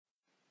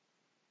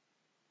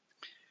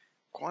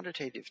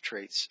quantitative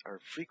traits are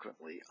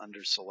frequently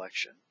under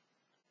selection,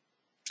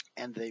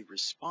 and they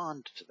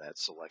respond to that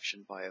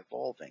selection by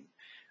evolving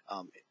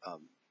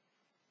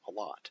a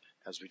lot,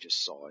 as we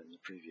just saw in the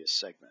previous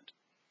segment.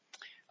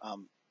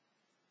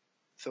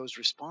 Those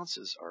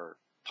responses are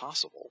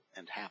possible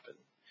and happen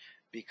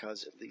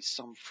because at least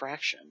some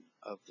fraction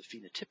of the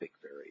phenotypic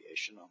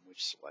variation on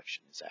which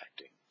selection is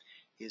acting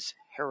is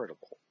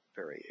heritable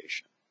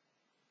variation.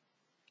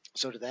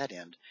 So to that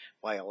end,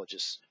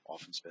 biologists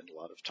often spend a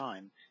lot of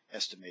time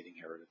estimating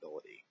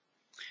heritability.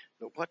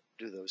 But what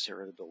do those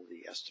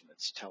heritability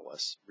estimates tell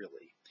us,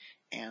 really?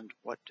 And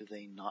what do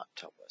they not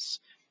tell us?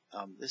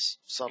 This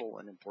subtle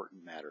and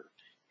important matter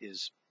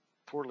is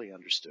poorly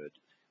understood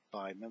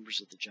by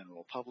members of the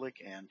general public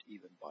and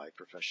even by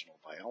professional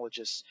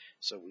biologists,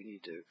 so we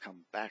need to come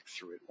back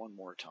through it one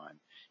more time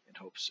in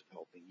hopes of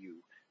helping you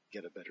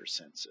get a better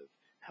sense of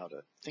how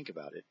to think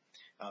about it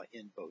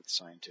in both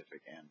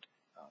scientific and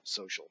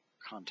social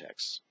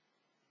contexts.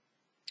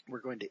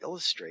 We're going to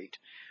illustrate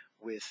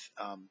with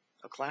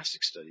a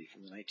classic study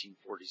from the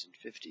 1940s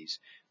and 50s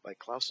by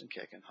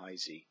Klausenkek and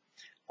Heise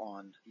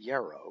on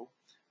yarrow,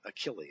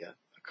 achillea,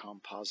 a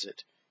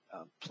composite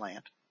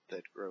plant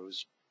that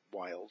grows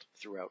wild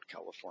throughout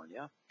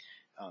California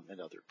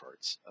and other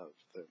parts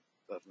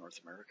of North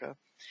America.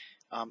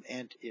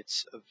 And it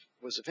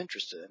was of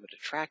interest to them. It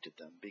attracted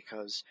them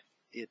because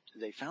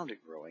they found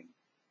it growing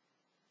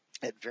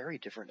at very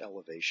different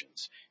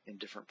elevations in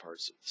different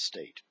parts of the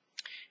state.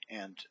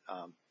 And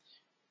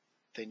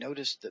they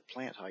noticed that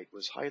plant height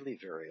was highly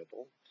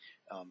variable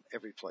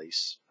every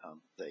place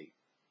they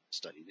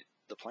studied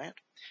the plant,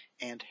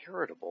 and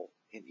heritable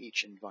in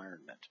each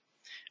environment.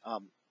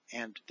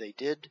 And they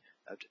did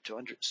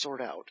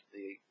sort out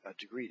the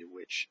degree to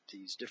which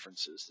these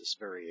differences, this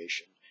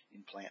variation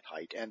in plant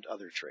height and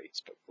other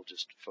traits, but we'll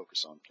just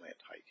focus on plant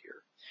height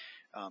here,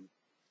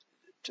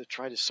 to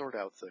try to sort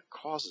out the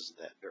causes of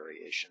that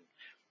variation,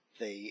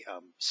 they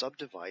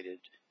subdivided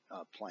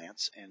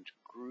plants and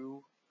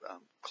grew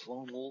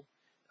clonal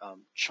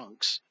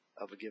chunks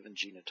of a given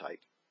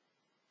genotype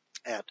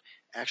at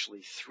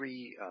actually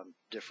three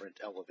different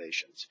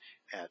elevations: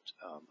 at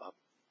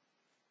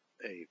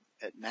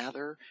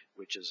Mather,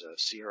 which is a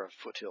Sierra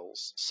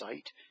foothills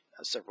site,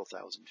 several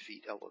thousand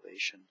feet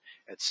elevation;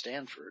 at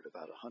Stanford,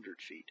 about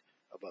 100 feet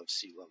above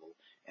sea level;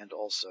 and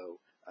also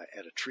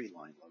at a tree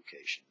line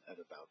location at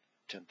about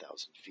 10,000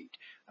 feet.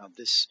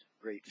 This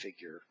great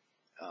figure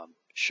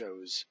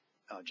shows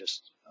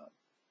just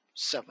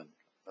 7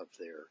 of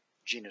their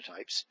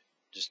genotypes,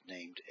 just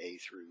named A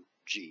through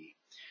G,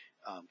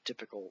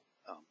 typical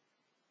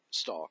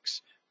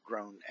stalks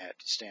grown at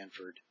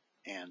Stanford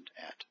and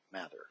at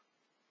Mather.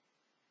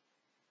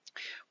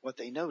 What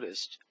they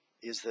noticed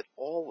is that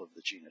all of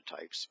the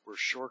genotypes were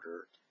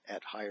shorter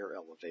at higher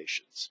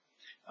elevations.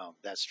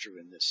 That's true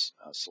in this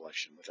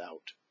selection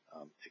without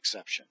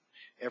exception.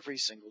 Every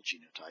single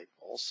genotype,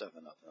 all 7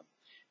 of them,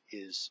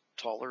 is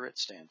taller at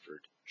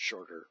Stanford,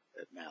 shorter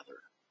at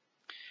Mather.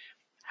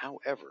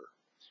 However,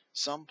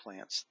 some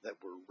plants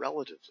that were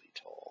relatively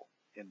tall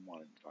in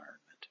one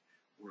environment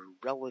were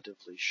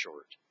relatively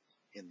short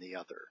in the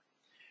other.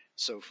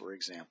 So, for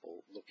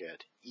example, look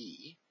at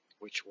E,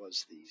 which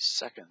was the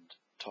second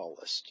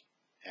tallest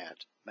at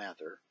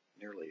Mather,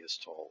 nearly as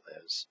tall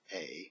as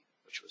A,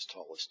 which was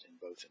tallest in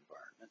both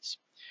environments.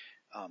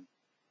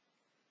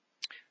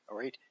 All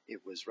right,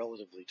 it was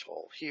relatively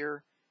tall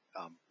here,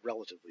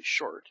 relatively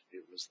short.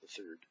 It was the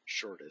third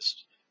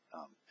shortest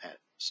at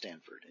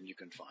Stanford, and you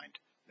can find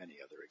many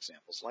other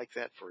examples like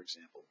that. For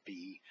example,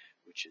 B,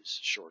 which is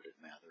short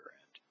at Mather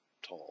and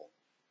tall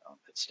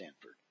at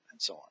Stanford,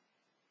 and so on.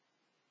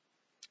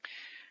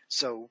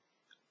 So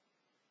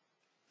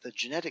the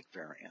genetic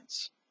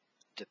variance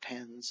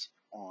depends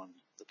on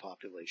the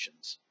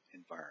population's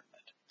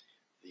environment.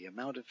 The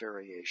amount of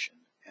variation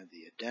and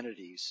the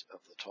identities of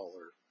the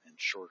taller and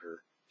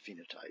shorter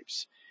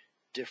phenotypes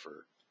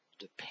differ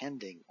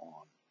depending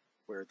on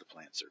where the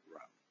plants are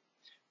grown.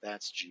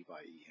 That's G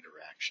by E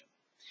interaction.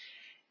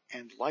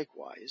 And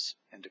likewise,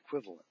 and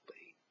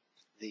equivalently,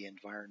 the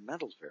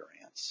environmental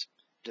variance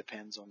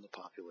depends on the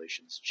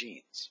population's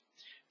genes.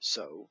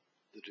 So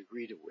the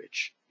degree to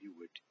which you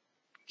would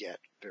get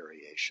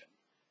variation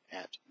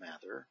at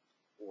Mather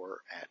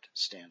or at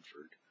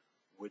Stanford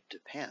would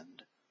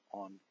depend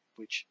on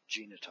which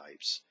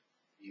genotypes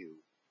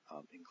you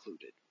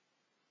included.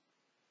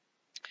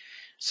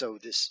 So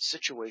this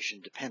situation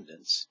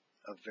dependence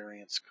of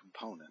variance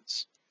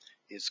components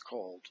is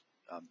called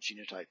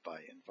genotype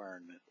by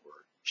environment, or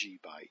G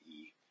by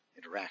E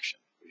interaction.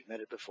 We've met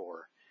it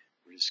before.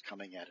 We're just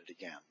coming at it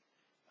again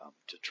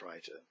to try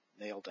to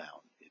nail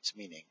down its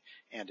meaning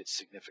and its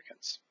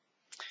significance.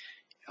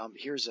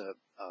 Here's a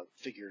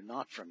figure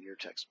not from your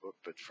textbook,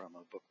 but from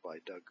a book by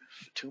Doug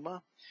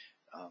Fatuma,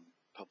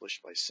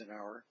 published by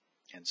Sinauer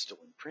and still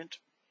in print.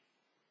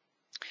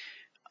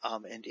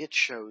 And it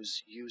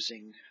shows,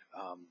 using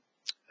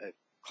a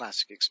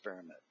classic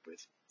experiment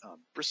with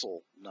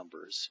bristle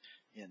numbers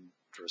in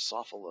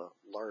Drosophila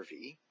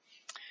larvae,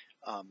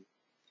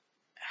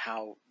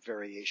 how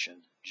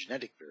variation,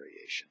 genetic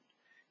variation,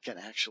 can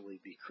actually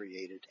be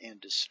created and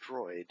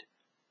destroyed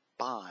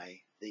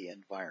by the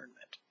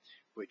environment,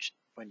 which,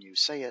 when you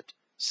say it,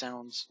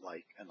 sounds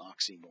like an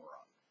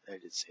oxymoron.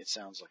 It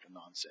sounds like a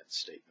nonsense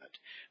statement,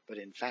 but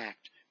in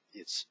fact,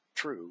 it's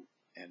true,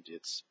 and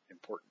it's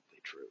importantly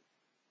true.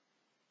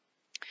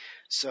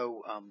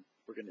 So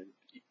we're going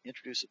to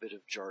introduce a bit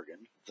of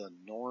jargon. The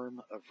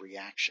norm of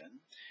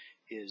reaction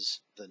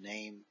is the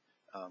name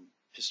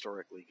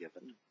historically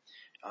given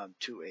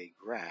to a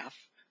graph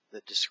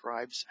that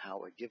describes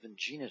how a given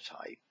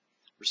genotype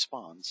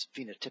responds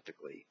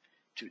phenotypically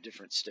to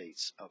different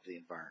states of the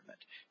environment.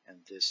 And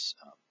this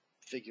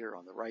figure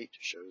on the right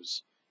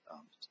shows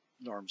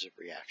norms of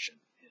reaction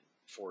in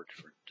 4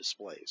 different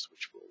displays,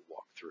 which we'll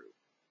walk through.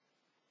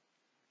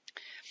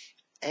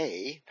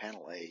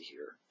 Panel A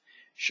here,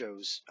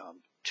 shows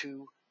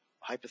 2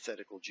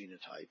 hypothetical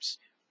genotypes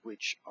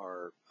which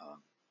are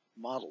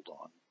modeled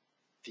on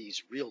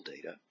these real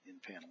data in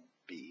panel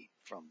B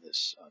from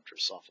this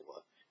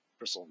Drosophila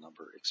bristle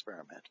number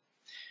experiment.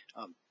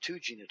 2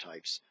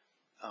 genotypes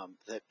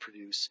that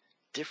produce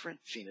different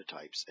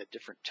phenotypes at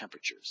different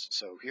temperatures.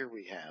 So here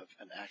we have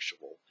an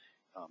actual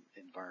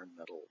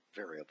environmental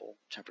variable,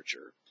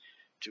 temperature,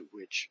 to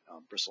which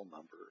bristle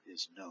number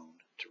is known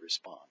to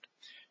respond.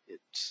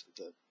 It's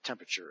the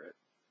temperature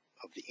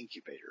of the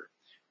incubator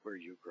where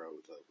you grow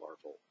the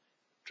larval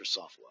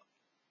Drosophila.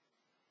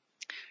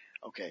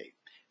 Okay,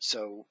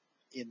 so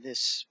in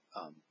this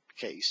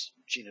case,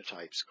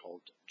 genotypes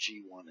called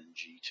G1 and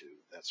G2,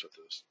 that's what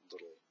those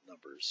little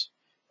numbers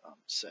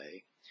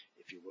say.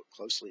 If you look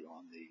closely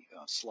on the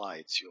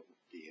slides, you'll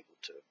be able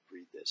to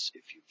read this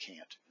if you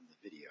can't in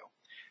the video.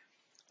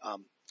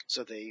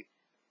 So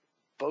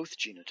both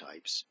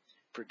genotypes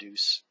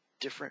produce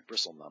different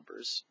bristle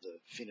numbers. The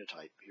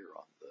phenotype here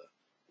on the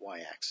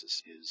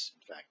y-axis is,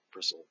 in fact,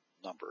 bristle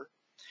number.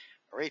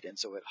 All right, and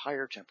so at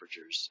higher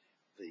temperatures,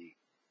 the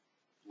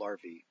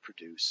larvae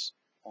produce,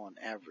 on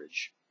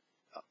average,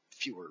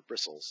 fewer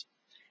bristles,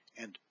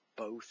 and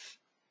both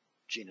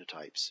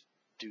genotypes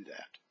do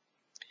that.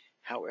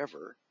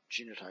 However,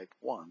 genotype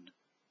 1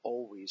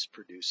 always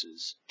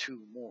produces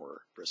 2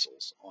 more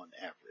bristles on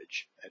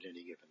average at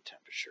any given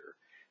temperature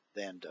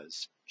than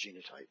does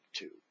genotype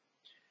 2.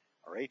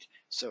 All right,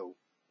 so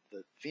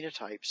the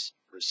phenotypes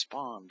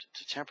respond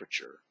to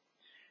temperature,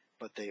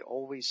 but they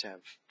always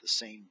have the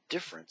same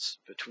difference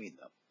between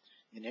them.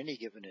 In any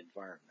given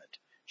environment,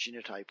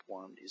 genotype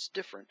 1 is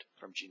different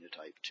from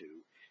genotype 2,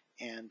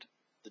 and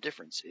the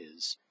difference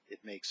is it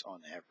makes,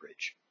 on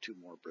average, 2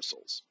 more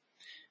bristles.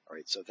 All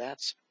right, so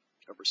that's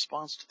a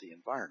response to the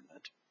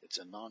environment. It's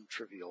a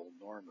non-trivial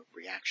norm of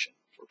reaction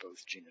for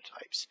both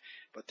genotypes,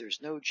 but there's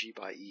no G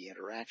by E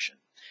interaction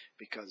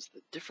because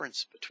the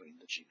difference between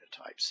the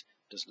genotypes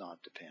does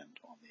not depend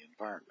on the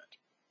environment.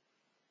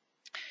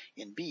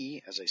 In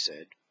B, as I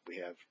said, we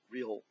have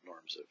real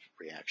norms of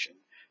reaction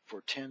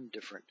for 10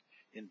 different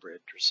inbred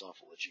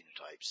Drosophila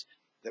genotypes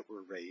that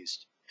were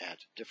raised at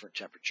different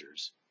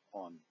temperatures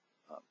on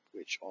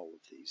which all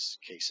of these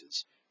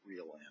cases,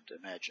 real and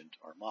imagined,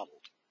 are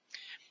modeled.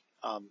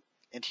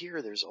 And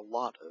here there's a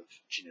lot of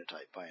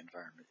genotype by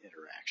environment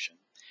interaction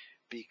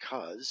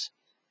because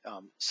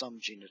some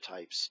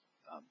genotypes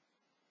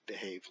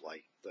behave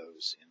like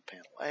those in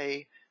panel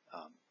A.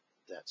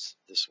 That's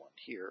this one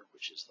here,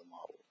 which is the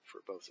model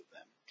for both of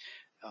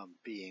them,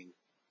 being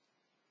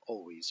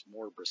always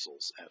more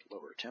bristles at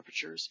lower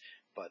temperatures,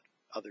 but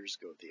others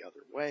go the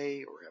other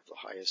way or have the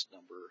highest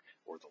number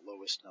or the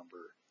lowest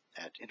number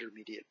at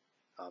intermediate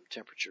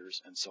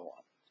temperatures, and so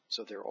on.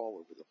 So they're all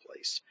over the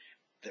place.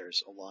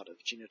 There's a lot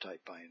of genotype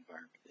by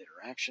environment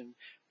interaction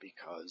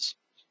because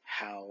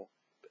how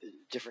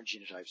different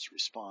genotypes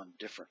respond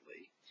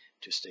differently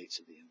to states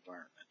of the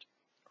environment.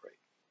 All right.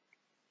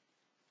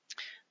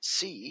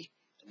 C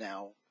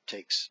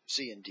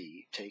and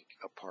D take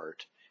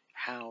apart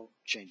how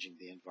changing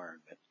the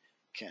environment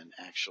can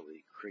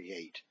actually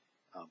create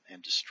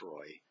and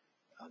destroy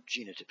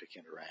genotypic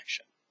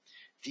interaction.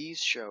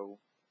 These show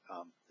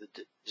the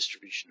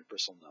distribution of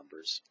bristle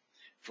numbers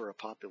for a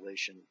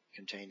population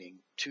containing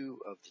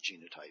 2 of the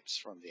genotypes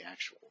from the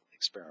actual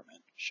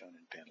experiment, shown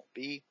in panel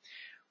B,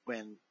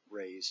 when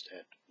raised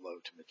at low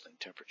to middling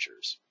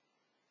temperatures.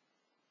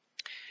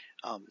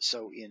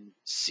 So in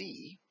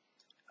C,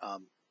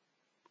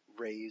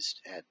 raised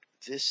at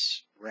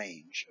this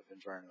range of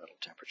environmental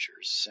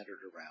temperatures, centered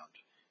around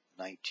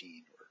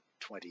 19 or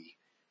 20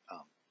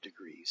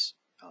 degrees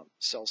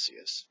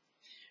Celsius,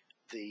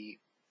 the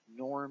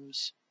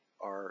norms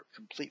are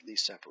completely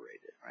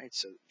separated, right?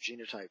 So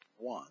genotype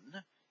 1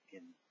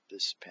 in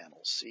this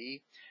panel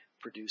C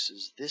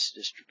produces this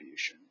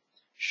distribution,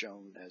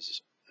 shown as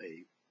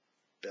a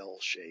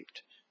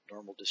bell-shaped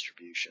normal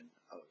distribution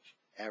of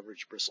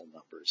average bristle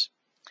numbers.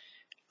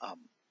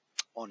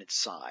 On its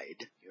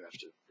side, you have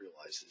to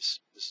realize this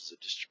is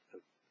a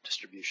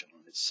distribution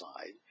on its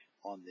side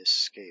on this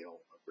scale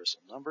of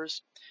bristle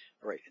numbers.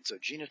 All right, and so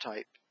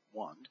genotype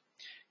 1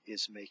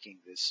 is making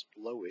this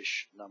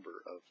lowish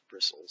number of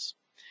bristles,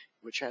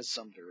 which has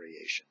some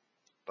variation,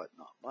 but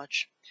not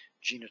much.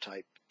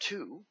 Genotype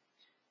 2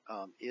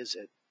 is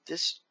at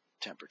this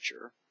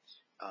temperature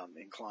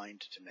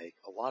inclined to make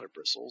a lot of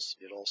bristles.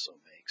 It also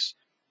makes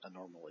a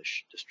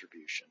normalish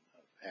distribution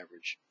of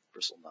average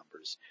bristle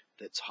numbers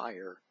that's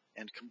higher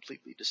and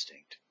completely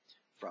distinct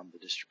from the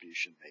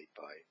distribution made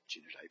by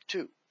genotype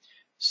 2.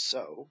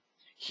 So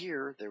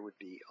here there would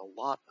be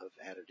a lot of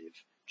additive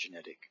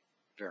genetic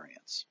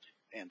variance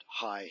and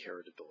high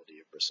heritability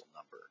of bristle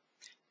number.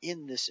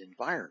 In this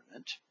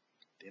environment,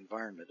 the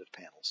environment of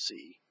panel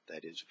C,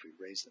 that is, if we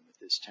raise them at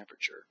this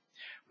temperature,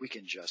 we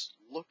can just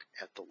look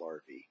at the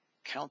larvae,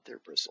 count their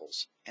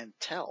bristles, and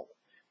tell,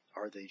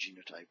 are they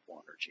genotype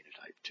 1 or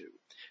genotype 2?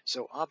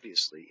 So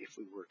obviously, if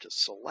we were to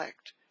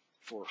select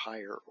for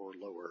higher or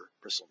lower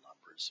bristle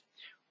numbers,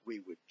 we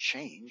would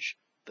change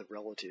the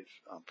relative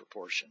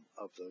proportion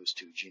of those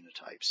two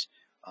genotypes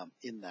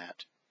in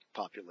that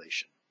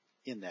population,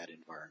 in that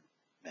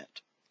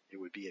environment. It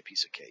would be a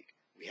piece of cake.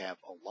 We have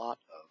a lot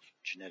of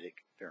genetic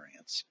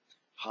variance,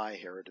 high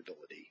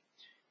heritability.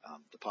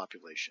 The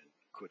population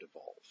could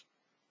evolve.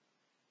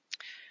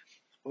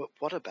 Well,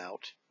 what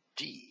about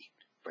D,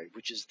 right,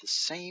 which is the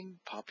same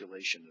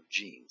population of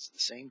genes, the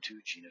same two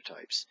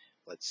genotypes,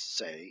 let's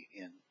say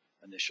in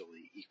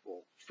initially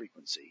equal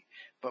frequency,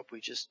 but we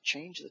just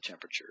change the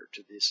temperature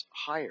to this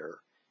higher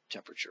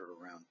temperature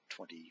around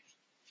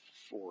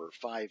 24 or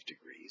 5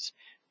 degrees,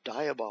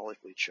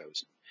 diabolically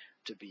chosen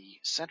to be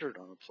centered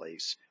on a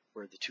place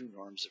where the two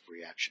norms of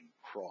reaction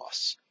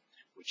cross,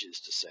 which is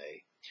to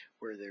say,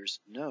 where there's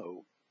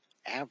no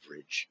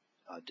average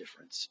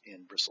difference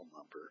in bristle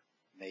number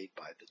made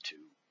by the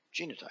two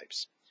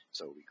genotypes.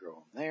 So we grow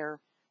them there,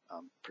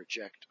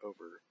 project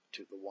over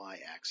to the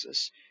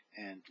y-axis,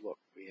 and look,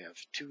 we have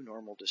two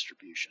normal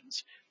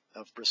distributions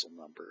of bristle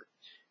number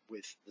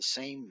with the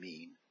same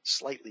mean,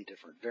 slightly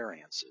different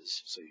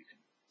variances, so you can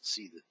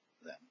see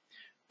them,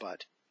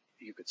 but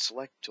you could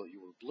select till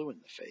you were blue in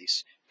the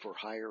face for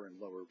higher and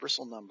lower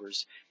bristle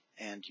numbers,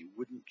 and you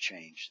wouldn't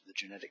change the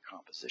genetic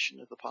composition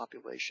of the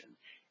population,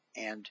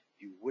 and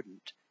you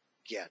wouldn't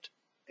get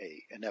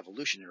an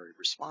evolutionary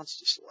response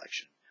to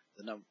selection.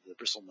 The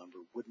bristle number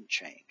wouldn't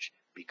change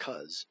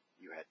because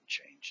you hadn't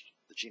changed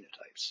the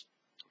genotypes.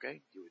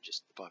 Okay,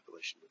 the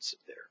population would sit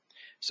there.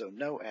 So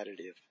no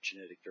additive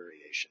genetic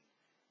variation,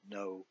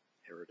 no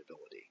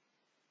heritability.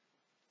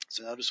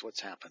 So notice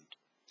what's happened.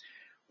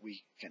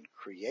 We can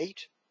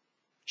create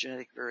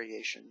genetic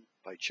variation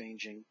by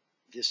changing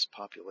this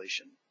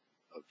population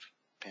of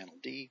panel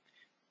D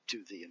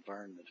to the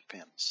environment of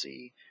panel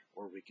C,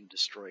 or we can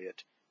destroy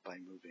it by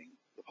moving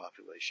the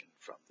population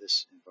from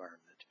this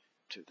environment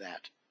to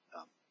that,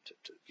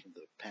 from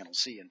the panel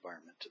C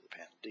environment to the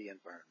panel D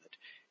environment,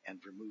 and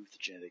remove the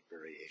genetic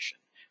variation.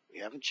 We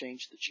haven't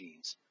changed the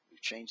genes,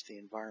 we've changed the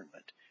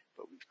environment,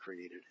 but we've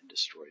created and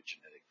destroyed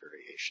genetic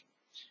variation,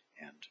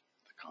 and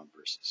the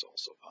converse is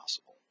also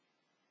possible.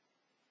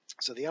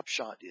 So the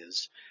upshot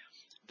is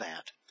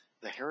that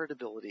the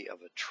heritability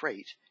of a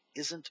trait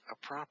isn't a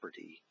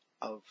property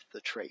of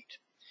the trait.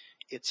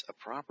 It's a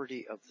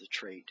property of the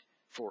trait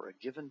for a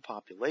given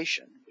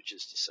population, which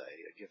is to say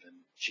a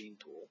given gene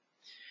pool,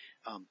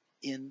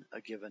 in a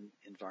given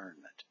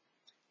environment.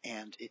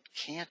 And it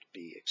can't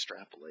be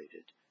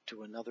extrapolated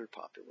to another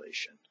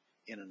population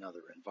in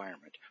another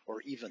environment,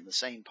 or even the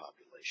same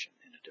population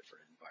in a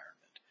different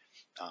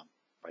environment,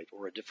 right?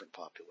 Or a different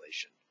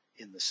population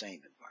in the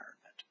same environment.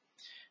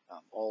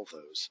 All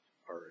those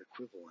are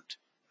equivalent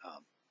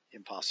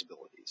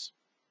impossibilities.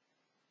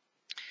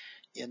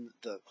 In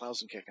the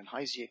Clausen-Keck and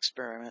Heise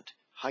experiment,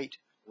 height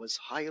was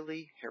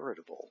highly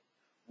heritable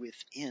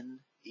within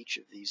each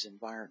of these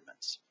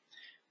environments.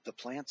 The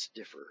plants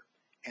differ,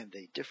 and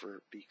they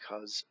differ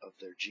because of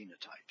their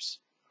genotypes.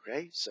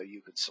 Okay, so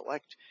you could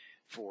select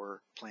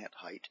for plant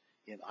height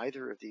in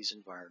either of these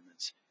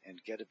environments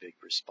and get a big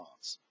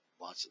response.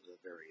 Lots of the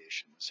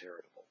variation was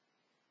heritable.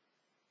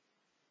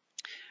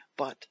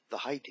 But the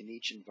height in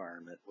each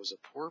environment was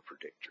a poor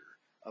predictor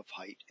of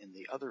height in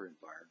the other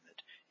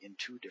environment in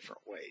two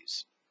different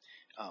ways.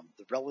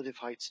 The relative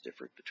heights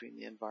differed between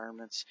the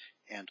environments,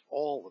 and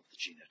all of the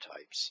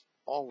genotypes,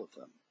 all of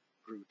them,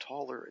 grew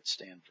taller at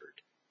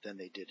Stanford than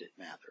they did at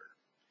Mather.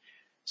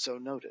 So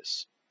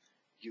notice,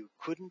 you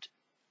couldn't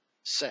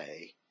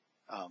say,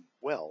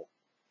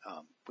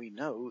 we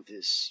know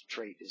this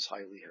trait is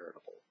highly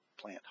heritable,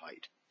 plant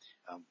height.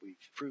 We've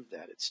proved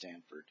that at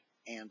Stanford,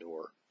 and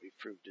or we've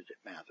proved it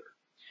at Mather.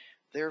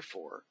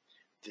 Therefore,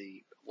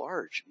 the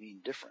large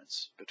mean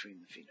difference between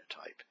the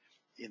phenotype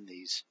in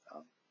these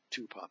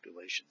two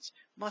populations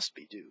must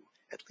be due,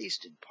 at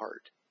least in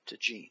part, to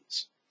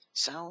genes.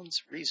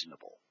 Sounds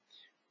reasonable.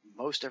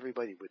 Most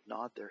everybody would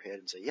nod their head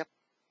and say, yep,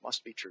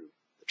 must be true.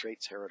 The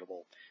trait's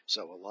heritable,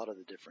 so a lot of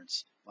the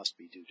difference must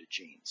be due to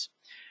genes.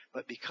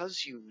 But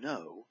because you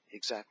know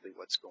exactly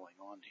what's going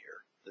on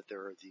here, that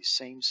there are these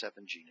same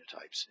 7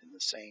 genotypes in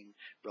the same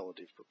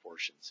relative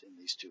proportions in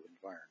these two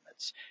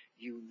environments,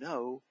 you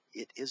know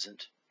it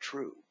isn't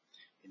true.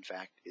 In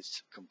fact,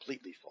 it's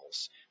completely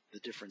false. The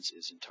difference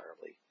is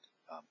entirely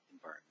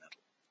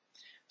environmental.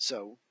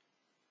 So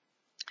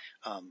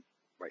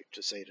Right,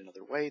 to say it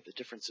another way, the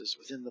differences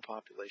within the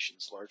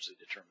populations largely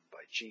determined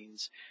by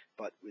genes,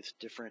 but with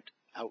different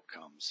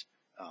outcomes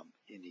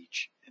in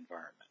each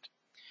environment.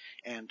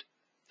 And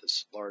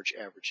this large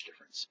average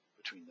difference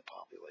between the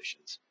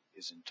populations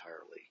is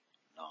entirely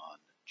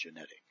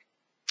non-genetic.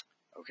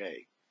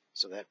 Okay,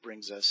 so that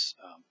brings us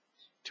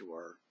to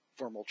our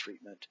formal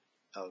treatment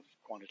of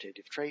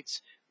quantitative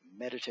traits.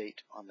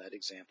 Meditate on that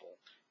example,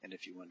 and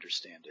if you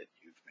understand it,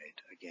 you've made,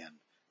 again,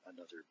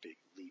 another big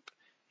leap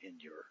in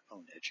your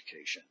own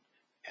education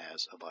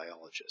as a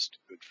biologist.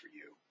 Good for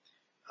you.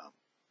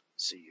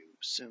 See you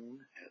soon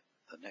at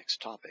the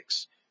next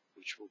topics,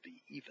 which will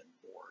be even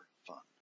more fun.